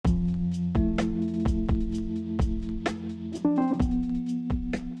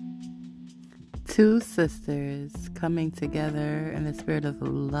Two sisters coming together in the spirit of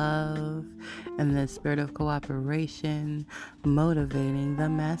love and the spirit of cooperation, motivating the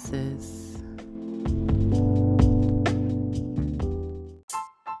masses.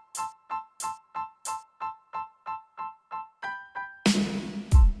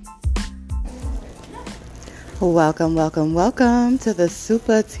 Welcome to the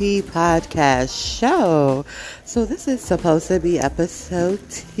Super T Podcast Show. So this is supposed to be episode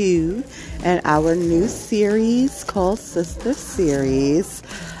 2 in our new series called Sister Series.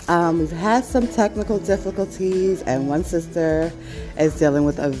 We've had some technical difficulties and one sister is dealing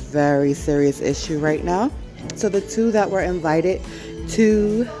with a very serious issue right now. So the two that were invited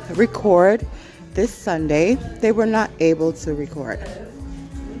to record this Sunday, they were not able to record.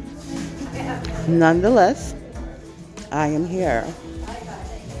 Nonetheless, I am here.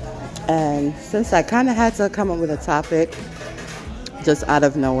 And since I kind of had to come up with a topic just out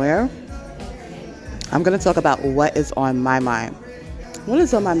of nowhere, I'm going to talk about what is on my mind. What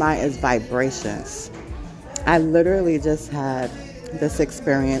is on my mind is vibrations. I literally just had this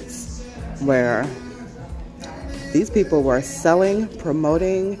experience where these people were selling,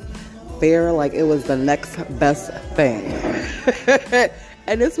 promoting fear like it was the next best thing.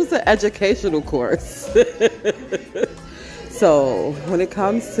 And this was an educational course. So when it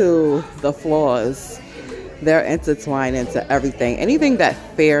comes to the flaws, they're intertwined into everything. Anything that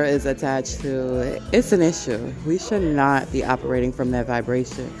fear is attached to, it's an issue. We should not be operating from that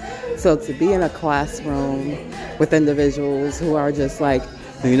vibration. So to be in a classroom with individuals who are just like,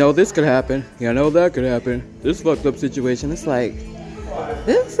 you know, this could happen. You know, that could happen. This fucked up situation. It's like,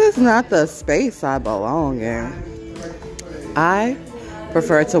 this is not the space I belong in. I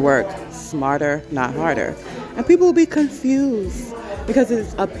prefer to work smarter, not harder. And people will be confused because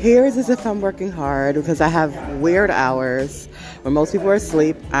it appears as if I'm working hard because I have weird hours. When most people are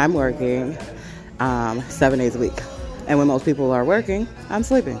asleep, I'm working 7 days a week. And when most people are working, I'm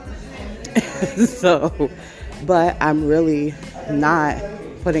sleeping. But I'm really not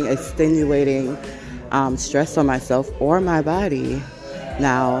putting extenuating stress on myself or my body.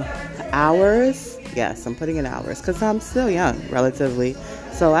 Now, hours, yes, I'm putting in hours because I'm still young, relatively.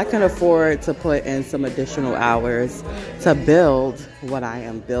 So I can afford to put in some additional hours to build what I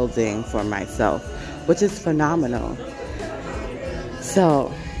am building for myself, which is phenomenal.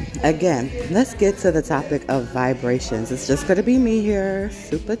 So, again, let's get to the topic of vibrations. It's just going to be me here,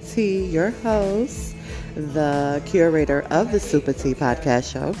 Super T, your host, the curator of the Super T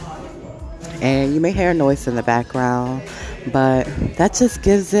Podcast Show. And you may hear noise in the background, but that just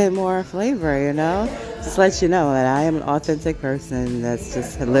gives it more flavor, you know? Just let you know that I am an authentic person that's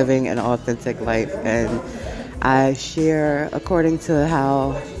just living an authentic life, and I share according to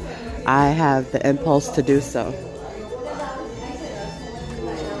how I have the impulse to do so.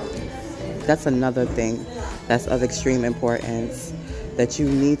 That's another thing that's of extreme importance, that you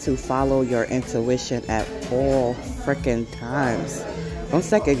need to follow your intuition at all freaking times. Don't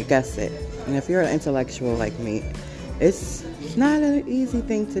second guess it. And if you're an intellectual like me, it's not an easy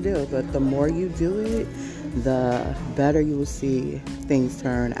thing to do, but the more you do it, the better you will see things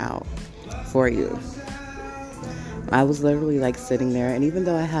turn out for you. I was literally like sitting there, and even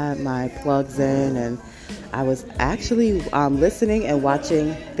though I had my plugs in, and I was actually listening and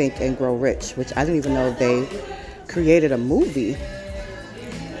watching Think and Grow Rich, which I didn't even know they created a movie.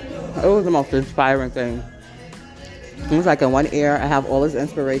 It was the most inspiring thing. It was like in one ear I have all this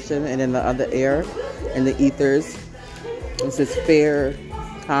inspiration, and in the other ear, in the ethers, it's this fear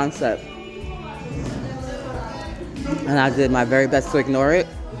concept. And I did my very best to ignore it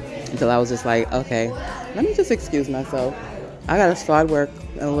until I was just like, okay, let me just excuse myself. I gotta start work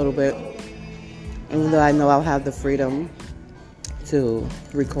in a little bit, even though I know I'll have the freedom to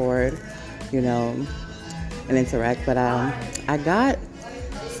record, you know, and interact. But I got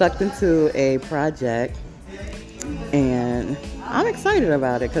sucked into a project, and I'm excited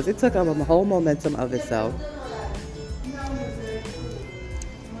about it because it took up a whole momentum of itself.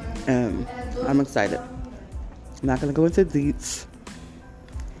 And I'm excited. I'm not going to go into deets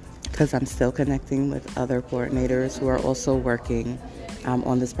because I'm still connecting with other coordinators who are also working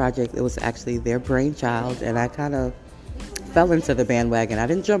on this project. It was actually their brainchild, and I kind of fell into the bandwagon. I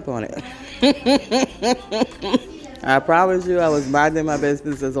didn't jump on it. I promise you, I was minding my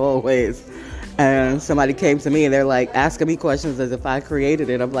business as always. And somebody came to me and they're like asking me questions as if I created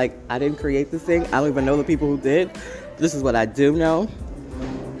it. I'm like, I didn't create this thing. I don't even know the people who did. This is what I do know.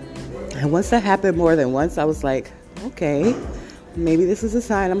 And once that happened more than once, I was like, okay, maybe this is a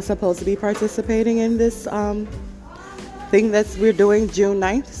sign I'm supposed to be participating in this thing that we're doing June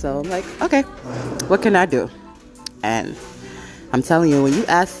 9th. So I'm like, okay, what can I do? And I'm telling you, when you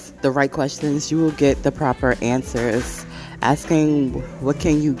ask the right questions, you will get the proper answers. Asking, what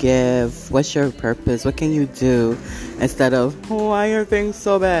can you give? What's your purpose? What can you do? Instead of, why are things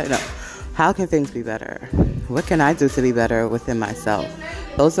so bad? No. How can things be better? What can I do to be better within myself?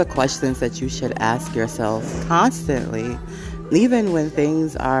 Those are questions that you should ask yourself constantly. Even when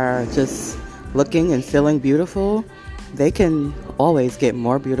things are just looking and feeling beautiful, they can always get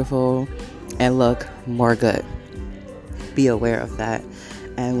more beautiful and look more good. Be aware of that.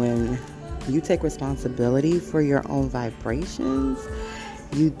 And when you take responsibility for your own vibrations,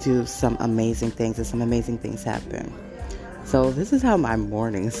 you do some amazing things, and some amazing things happen. So this is how my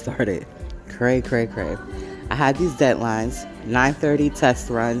morning started. Cray. I had these deadlines: 9:30 test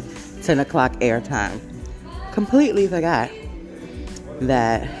run, 10 o'clock airtime. Completely forgot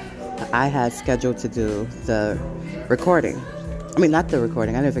that I had scheduled to do the recording. I mean, not the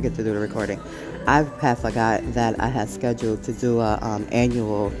recording. I didn't forget to do the recording. I had forgot that I had scheduled to do a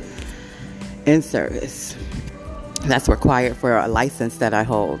annual in-service that's required for a license that I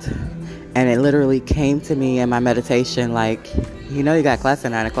hold. And it literally came to me in my meditation like, you got class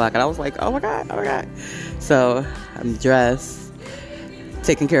at 9 o'clock. And I was like, oh my God. So I'm dressed,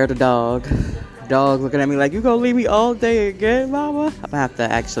 taking care of the dog. Dog looking at me like, you gonna leave me all day again, mama? I'm gonna have to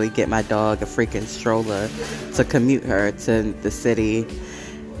actually get my dog a freaking stroller to commute her to the city.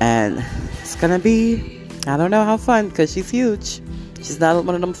 And it's gonna be, I don't know how fun, because she's huge. She's not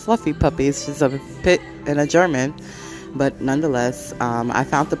one of them fluffy puppies. She's a pit and a German. But nonetheless, I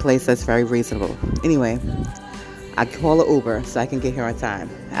found the place that's very reasonable. Anyway, I call an Uber so I can get here on time.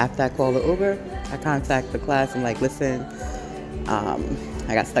 After I call the Uber, I contact the class. I'm like, listen,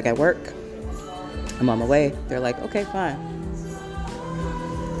 I got stuck at work. I'm on my way. They're like, okay, fine.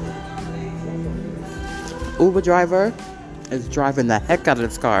 Uber driver is driving the heck out of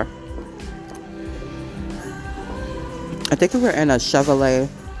this car. I think we were in a Chevrolet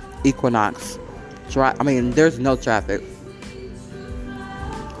Equinox. There's no traffic.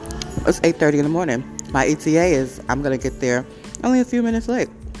 It's 8:30 in the morning. My ETA is, I'm going to get there only a few minutes late.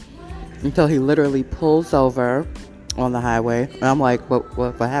 Until he literally pulls over on the highway. And I'm like,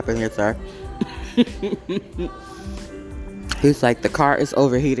 what happened here, sir? He's like, the car is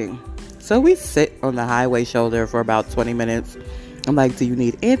overheating. So we sit on the highway shoulder for about 20 minutes. I'm like, do you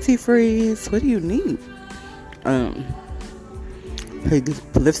need antifreeze? What do you need? He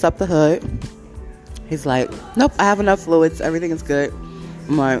lifts up the hood. He's like, nope, I have enough fluids. Everything is good.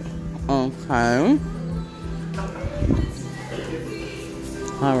 I'm like, okay.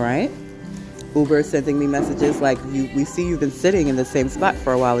 All right. Uber is sending me messages like, we see you've been sitting in the same spot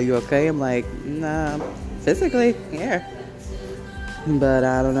for a while. Are you okay? I'm like, nah, physically, yeah. But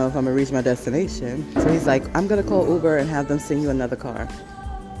I don't know if I'm going to reach my destination. So he's like, I'm going to call Uber and have them send you another car.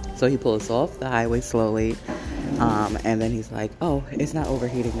 So he pulls off the highway slowly. And then he's like, oh, it's not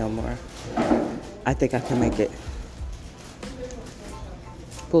overheating no more. I think I can make it.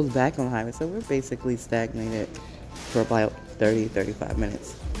 Pulls back on the highway. So we're basically stagnated for about 35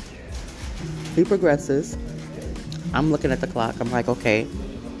 minutes. He progresses. I'm looking at the clock. I'm like, okay,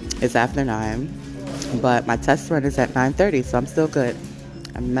 it's after 9. But my test run is at 9:30, so I'm still good.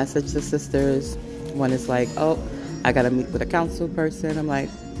 I message the sisters. One is like, oh, I got to meet with a council person. I'm like,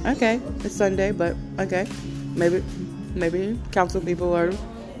 okay, it's Sunday, but okay. Maybe council people are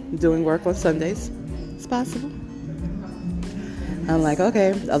doing work on Sundays. It's possible. I'm like,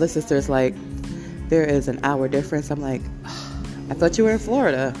 okay. The other sister's like, there is an hour difference. I'm like, I thought you were in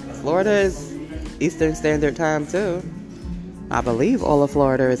Florida. Florida is Eastern Standard Time too. I believe all of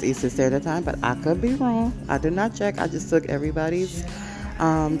Florida is Eastern Standard Time, but I could be wrong. I did not check. I just took everybody's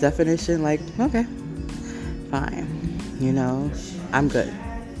definition like, okay, fine. I'm good.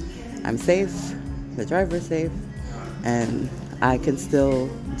 I'm safe. The driver's safe. And I can still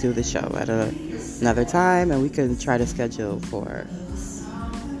do the show at another time, and we can try to schedule for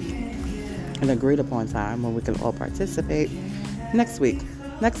an agreed upon time when we can all participate next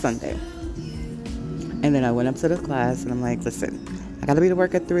Sunday. And then I went up to the class and I'm like, listen, I gotta be to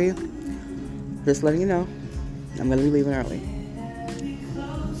work at 3. Just letting you know, I'm gonna be leaving early.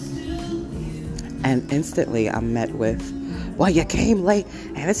 And instantly I'm met with, well, you came late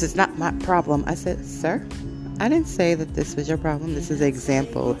and this is not my problem. I said, sir, I didn't say that this was your problem. This is an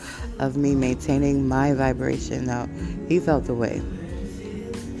example of me maintaining my vibration. Now, he felt the way,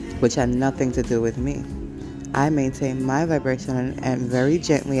 which had nothing to do with me. I maintained my vibration and very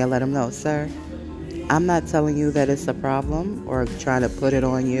gently I let him know, sir, I'm not telling you that it's a problem or trying to put it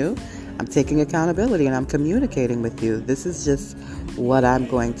on you. I'm taking accountability and I'm communicating with you. This is just what I'm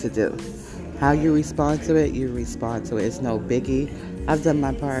going to do. How you respond to it, you respond to it. It's no biggie. I've done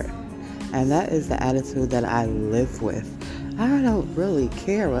my part. And that is the attitude that I live with. I don't really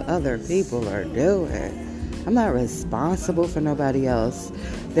care what other people are doing. I'm not responsible for nobody else.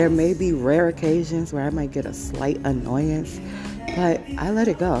 There may be rare occasions where I might get a slight annoyance, but I let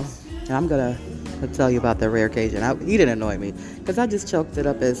it go. And I'm going to tell you about the rare occasion. He didn't annoy me because I just chalked it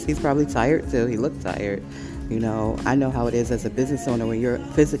up as he's probably tired too. He looked tired. You know, I know how it is as a business owner when you're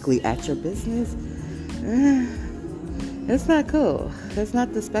physically at your business. It's not cool. That's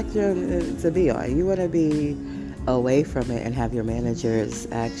not the spectrum to be on. You want to be away from it and have your managers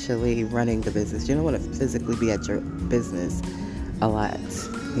actually running the business. You don't want to physically be at your business a lot,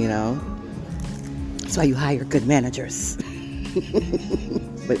 you know. That's why you hire good managers.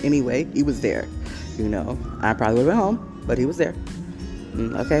 But anyway, he was there, you know. I probably would have been home, but he was there.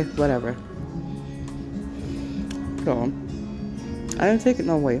 Okay, whatever. Go on. I didn't take it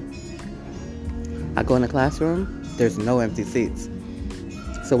no way. I go in the classroom, there's no empty seats.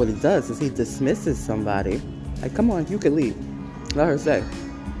 So what he does is he dismisses somebody. Like, come on, you can leave. Let her say.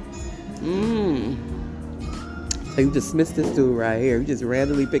 So you dismissed this dude right here. You just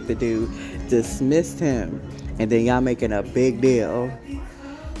randomly picked the dude, dismissed him, and then y'all making a big deal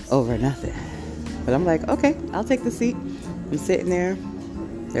over nothing. But I'm like, okay, I'll take the seat. I'm sitting there.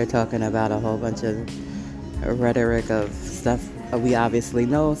 They're talking about a whole bunch of rhetoric of stuff we obviously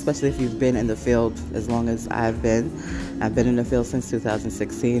know, especially if you've been in the field as long as I've been. I've been in the field since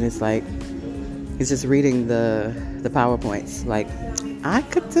 2016. It's like he's just reading the PowerPoints. Like, I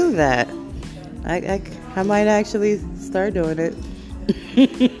could do that. I might actually start doing it.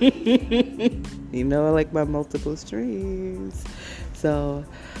 You know, I like my multiple streams. So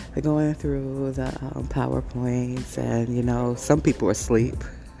they're going through the PowerPoints, and you know, some people are asleep.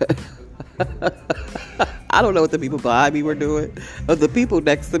 I don't know what the people behind me were doing, but the people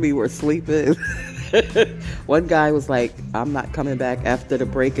next to me were sleeping. One guy was like, I'm not coming back after the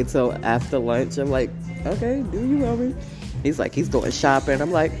break until after lunch. I'm like, okay, do you, homie? He's like, he's going shopping.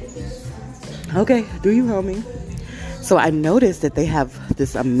 I'm like, okay, do you, homie? So I noticed that they have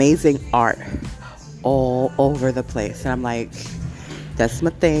this amazing art all over the place. And I'm like, that's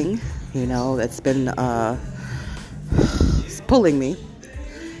my thing. You know, that's been it's pulling me.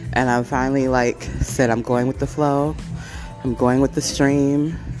 And I finally like said, I'm going with the flow. I'm going with the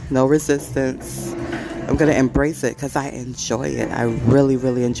stream. No resistance. I'm going to embrace it because I enjoy it. I really,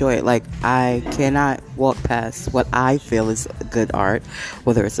 really enjoy it. Like, I cannot walk past what I feel is good art,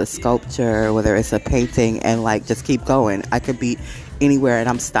 whether it's a sculpture, whether it's a painting, and like just keep going. I could be anywhere and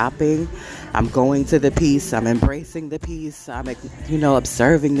I'm stopping. I'm going to the piece. I'm embracing the piece. I'm, you know,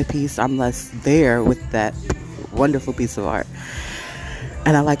 observing the piece. I'm less there with that wonderful piece of art.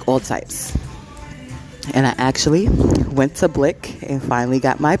 And I like all types. And I actually went to Blick and finally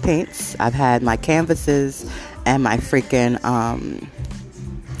got my paints. I've had my canvases and my freaking,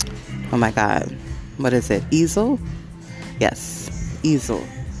 oh my God, what is it? Easel? Yes, easel.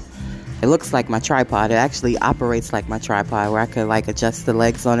 It looks like my tripod. It actually operates like my tripod where I could like adjust the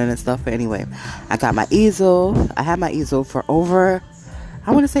legs on it and stuff. But anyway, I got my easel. I had my easel for over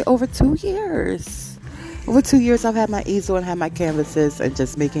 2 years. Over 2 years, I've had my easel and had my canvases and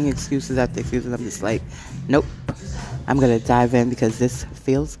just making excuses after excuses. I'm just like, nope, I'm going to dive in because this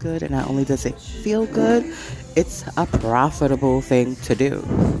feels good. And not only does it feel good, it's a profitable thing to do.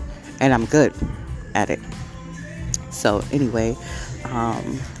 And I'm good at it. So anyway,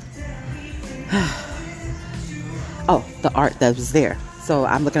 oh, the art that was there. So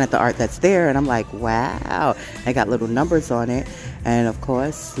I'm looking at the art that's there and I'm like, wow, I got little numbers on it. And of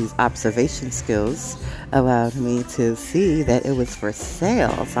course, these observation skills allowed me to see that it was for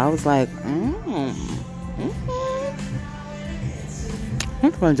sale. So I was like,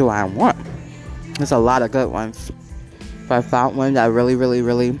 which one do I want? There's a lot of good ones. But I found one that really, really,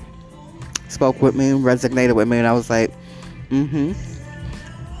 really spoke with me, resonated with me. And I was like,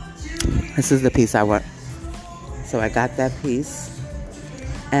 this is the piece I want. So I got that piece.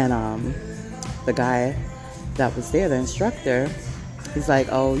 And the guy that was there, the instructor, he's like,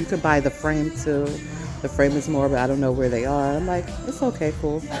 oh, you can buy the frame too. The frame is more, but I don't know where they are. I'm like, it's okay,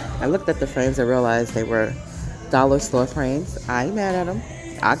 cool. I looked at the frames and realized they were dollar store frames. I ain't mad at them.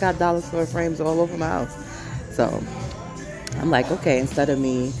 I got dollar store frames all over my house. So I'm like, okay, instead of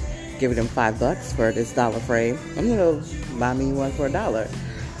me giving them $5 for this dollar frame, I'm going to buy me one for $1.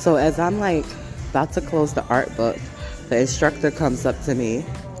 So as I'm like about to close the art book, the instructor comes up to me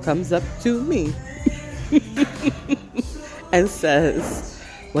and says,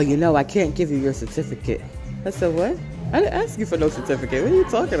 well, you know, I can't give you your certificate. I said, what? I didn't ask you for no certificate. What are you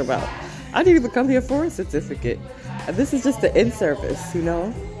talking about? I didn't even come here for a certificate. This is just the in-service, you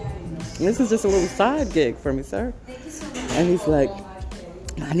know? This is just a little side gig for me, sir. And he's like,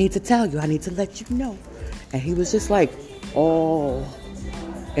 I need to tell you. I need to let you know. And he was just like all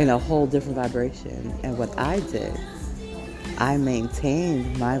in a whole different vibration. And what I did, I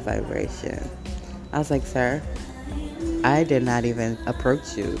maintained my vibration. I was like, sir, I did not even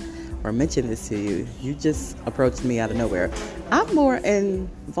approach you or mention this to you. You just approached me out of nowhere. I'm more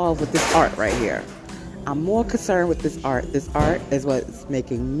involved with this art right here. I'm more concerned with this art. This art is what's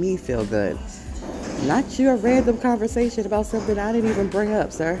making me feel good. Not your random conversation about something I didn't even bring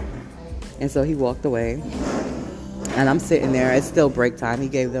up, sir. And so he walked away. And I'm sitting there. It's still break time. He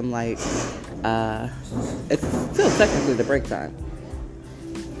gave them like, it's still technically the break time.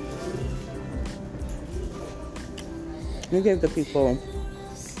 He gave the people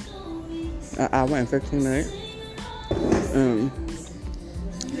an hour and 15 minutes.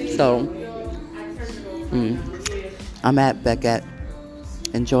 I'm at Beckett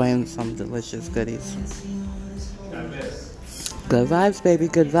enjoying some delicious goodies. Good vibes, baby.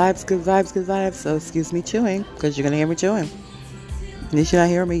 Good vibes, good vibes, good vibes. So excuse me chewing, because you're going to hear me chewing. At least you're not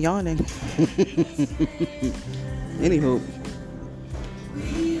hearing me yawning. Anywho,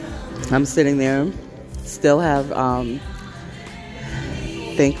 I'm sitting there. Still have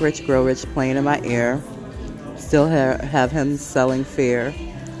Think Rich, Grow Rich playing in my ear. Still have him selling fear.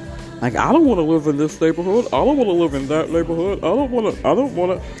 Like, I don't want to live in this neighborhood. I don't want to live in that neighborhood. I don't want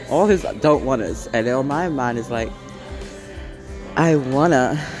to. All his don't want us. And on my mind is like, I want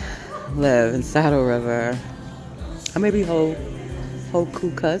to live in Saddle River. Or maybe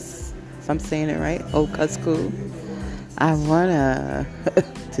Hokukus, if I'm saying it right. Hokusku. I want to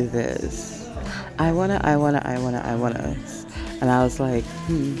do this. I want to. And I was like,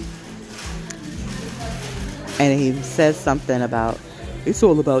 And he says something about, it's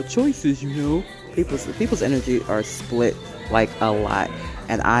all about choices, you know. People's energy are split like a lot.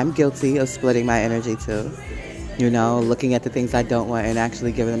 And I'm guilty of splitting my energy too. You know, looking at the things I don't want and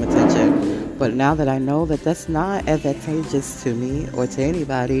actually giving them attention. But now that I know that that's not advantageous to me or to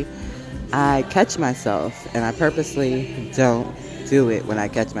anybody, I catch myself and I purposely don't do it when I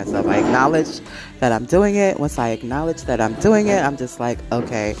catch myself. I acknowledge that I'm doing it. Once I acknowledge that I'm doing it, I'm just like,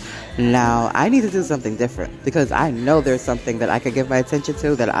 okay, now I need to do something different, because I know there's something that I could give my attention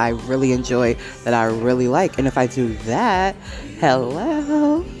to that I really enjoy, that I really like. And if I do that,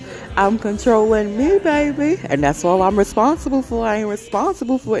 hello, I'm controlling me, baby. And that's all I'm responsible for. I ain't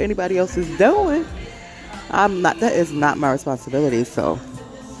responsible for what anybody else is doing. That is not my responsibility. So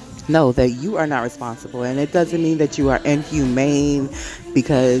know that you are not responsible. And it doesn't mean that you are inhumane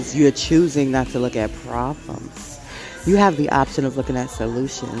because you're choosing not to look at problems. You have the option of looking at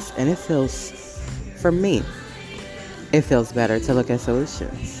solutions. And it feels, for me, it feels better to look at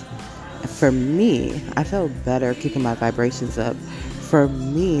solutions. For me, I feel better keeping my vibrations up. For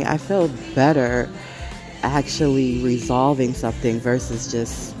me, I feel better actually resolving something versus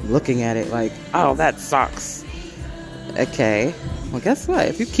just looking at it like, oh, that sucks. Okay. Well, guess what?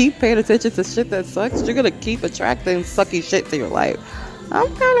 If you keep paying attention to shit that sucks, you're gonna keep attracting sucky shit to your life. I'm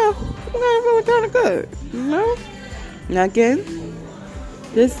feeling kind of good, you know? Now again,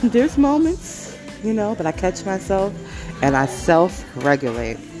 there's moments, you know, but I catch myself and I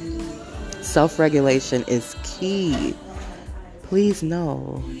self-regulate. Self-regulation is key. Please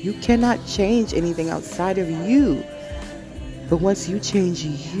know, you cannot change anything outside of you. But once you change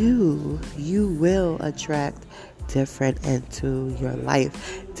you, you will attract different into your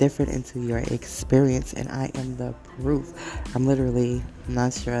life, different into your experience. And I am the proof. I'm literally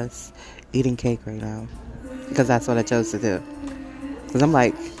not stressed, eating cake right now, because that's what I chose to do. Because I'm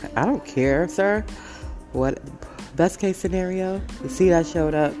like, I don't care, sir. What best case scenario? The seed I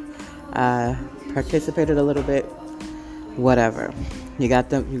showed up, participated a little bit. Whatever. You got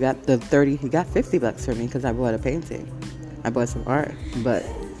the 30, you got $50 for me because I bought a painting. I bought some art. But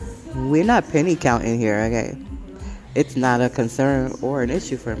we're not penny counting here, okay? It's not a concern or an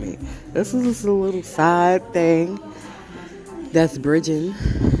issue for me. This is just a little side thing that's bridging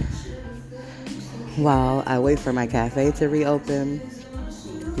while I wait for my cafe to reopen,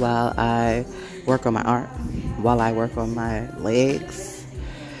 while I work on my art, while I work on my legs.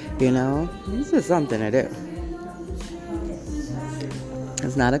 You know, this is something to do.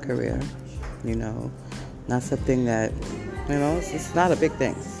 It's not a career, you know, not something that, you know, it's not a big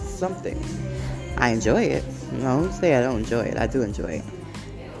thing. It's something. I enjoy it. You know, don't say I don't enjoy it. I do enjoy it.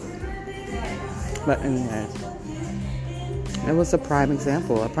 But anyway, it was a prime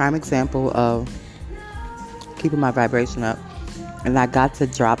example of keeping my vibration up. And I got to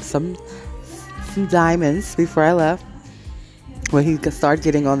drop some diamonds before I left, where he could start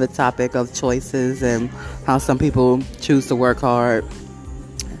getting on the topic of choices and how some people choose to work hard.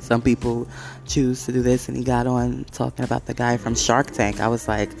 Some people choose to do this, and he got on talking about the guy from Shark Tank. I was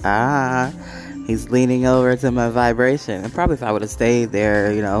like, He's leaning over to my vibration. And probably if I would have stayed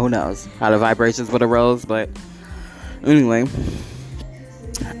there, who knows how the vibrations would have rose. But anyway,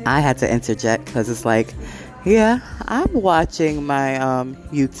 I had to interject because it's like, yeah, I'm watching my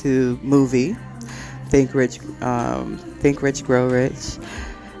YouTube movie, Think Rich, Grow Rich,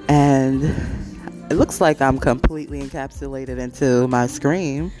 and it looks like I'm completely encapsulated into my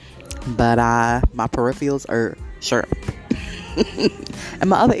screen, but my peripherals are sharp, and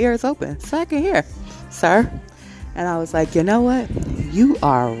my other ear is open, so I can hear, sir. And I was like, you know what? You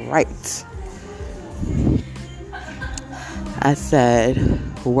are right. I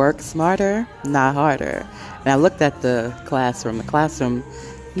said, work smarter, not harder. And I looked at the classroom. The classroom,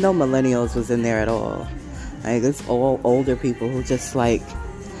 no millennials was in there at all. Like, it's all older people who just like,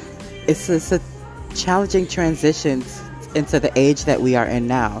 it's a challenging transition into the age that we are in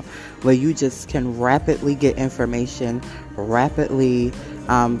now, where you just can rapidly get information, rapidly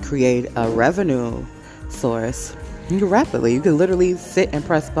create a revenue source. You can literally sit and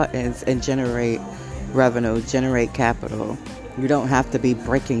press buttons and generate revenue, generate capital. You don't have to be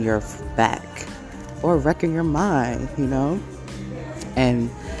breaking your back or wrecking your mind,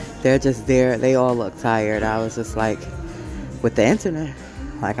 and they're just there. They all look tired. I was just like, with the internet,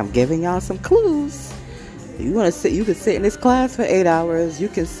 like, I'm giving y'all some clues. You want to sit, you can sit in this class for 8 hours. You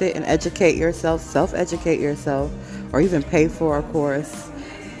can sit and educate yourself, self-educate yourself, or even pay for a course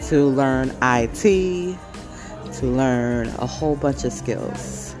to learn IT, to learn a whole bunch of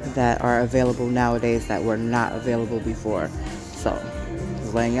skills that are available nowadays that were not available before. So,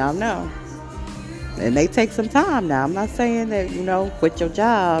 just letting y'all know. It may take some time now. I'm not saying that, quit your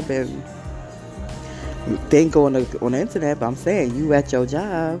job and then go on the internet, but I'm saying you at your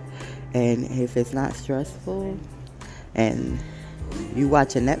job, and if it's not stressful and you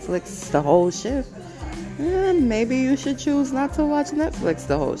watching Netflix the whole shift, maybe you should choose not to watch Netflix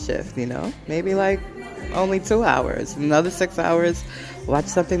the whole shift, Maybe like only 2 hours. Another 6 hours, watch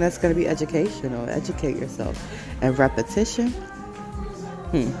something that's going to be educational. Educate yourself. And repetition,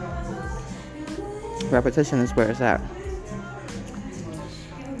 repetition is where it's at.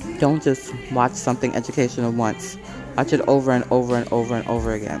 Don't just watch something educational once. Watch it over and over and over and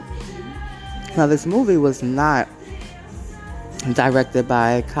over again. Now, this movie was not directed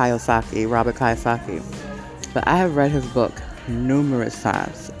by Robert Kiyosaki, but I have read his book numerous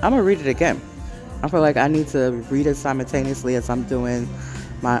times. I'm going to read it again. I feel like I need to read it simultaneously as I'm doing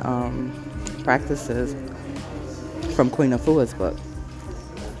my practices from Queen Afua's book.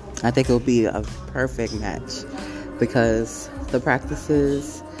 I think it will be a perfect match because the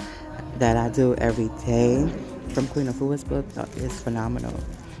practices that I do every day from Queen Afua's book is phenomenal.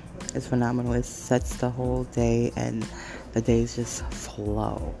 It's phenomenal. It sets the whole day, and the days just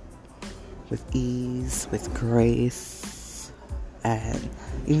flow with ease, with grace, and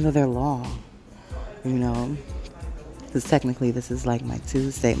even though they're long, because technically this is like my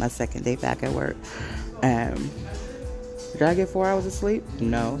Tuesday, my second day back at work. Did I get 4 hours of sleep?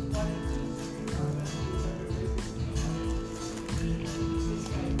 No.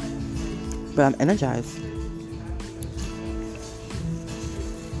 But I'm energized.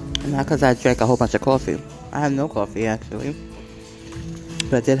 Not because I drank a whole bunch of coffee. I have no coffee, actually.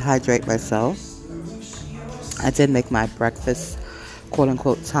 But I did hydrate myself. I did make my breakfast,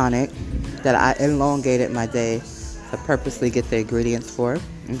 quote-unquote, tonic that I elongated my day to purposely get the ingredients for.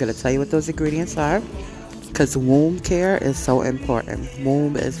 I'm going to tell you what those ingredients are, because womb care is so important.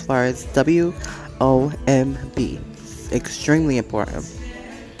 Womb as far as WOMB. Extremely important.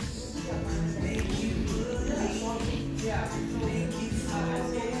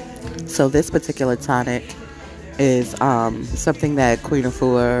 So this particular tonic is something that Queen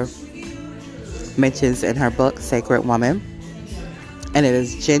Afua mentions in her book, Sacred Woman. And it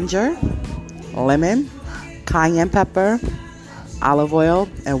is ginger, lemon, cayenne pepper, olive oil,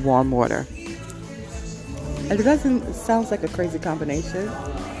 and warm water. And it sounds like a crazy combination,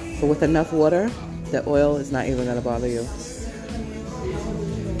 but with enough water, the oil is not even going to bother you.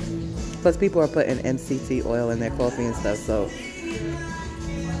 Plus, people are putting MCT oil in their coffee and stuff, so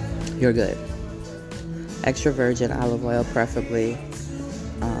you're good. Extra virgin olive oil, preferably.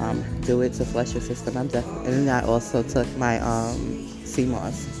 Do it to flush your system. And I also took my sea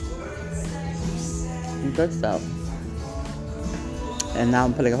moss. Good stuff. And now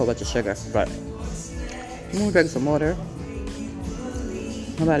I'm putting a whole bunch of sugar, but I'm gonna drink some water.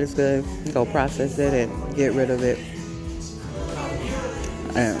 Nobody's good. Go process it and get rid of it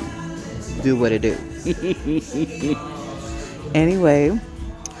and do what it do. Anyway,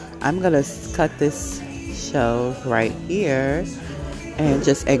 I'm gonna cut this show right here and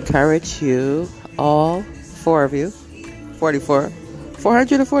just encourage you, all 4 of you, 44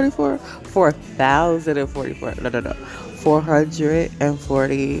 444? 4,044. No.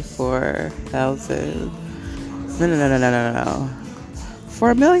 444,000. No.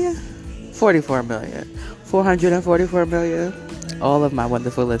 4 million? 44 million. 444 million. All of my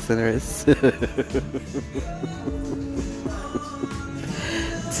wonderful listeners.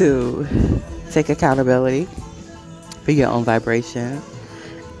 To take accountability for your own vibration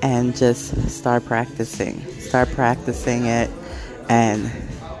and just start practicing. Start practicing it and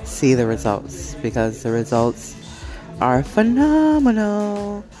see the results, because the results are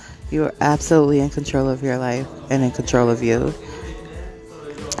phenomenal. You are absolutely in control of your life and in control of you.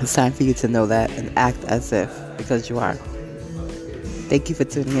 It's time for you to know that and act as if, because you are. Thank you for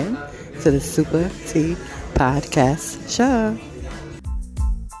tuning in to the Super T Podcast Show.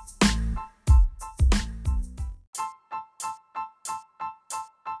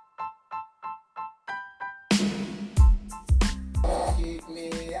 Keep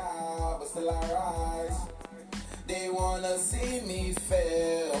me out, but still I rise. They wanna see me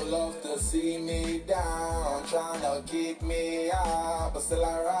fail, love to see me down. Trying to kick me out, but still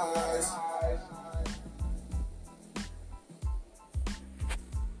I rise.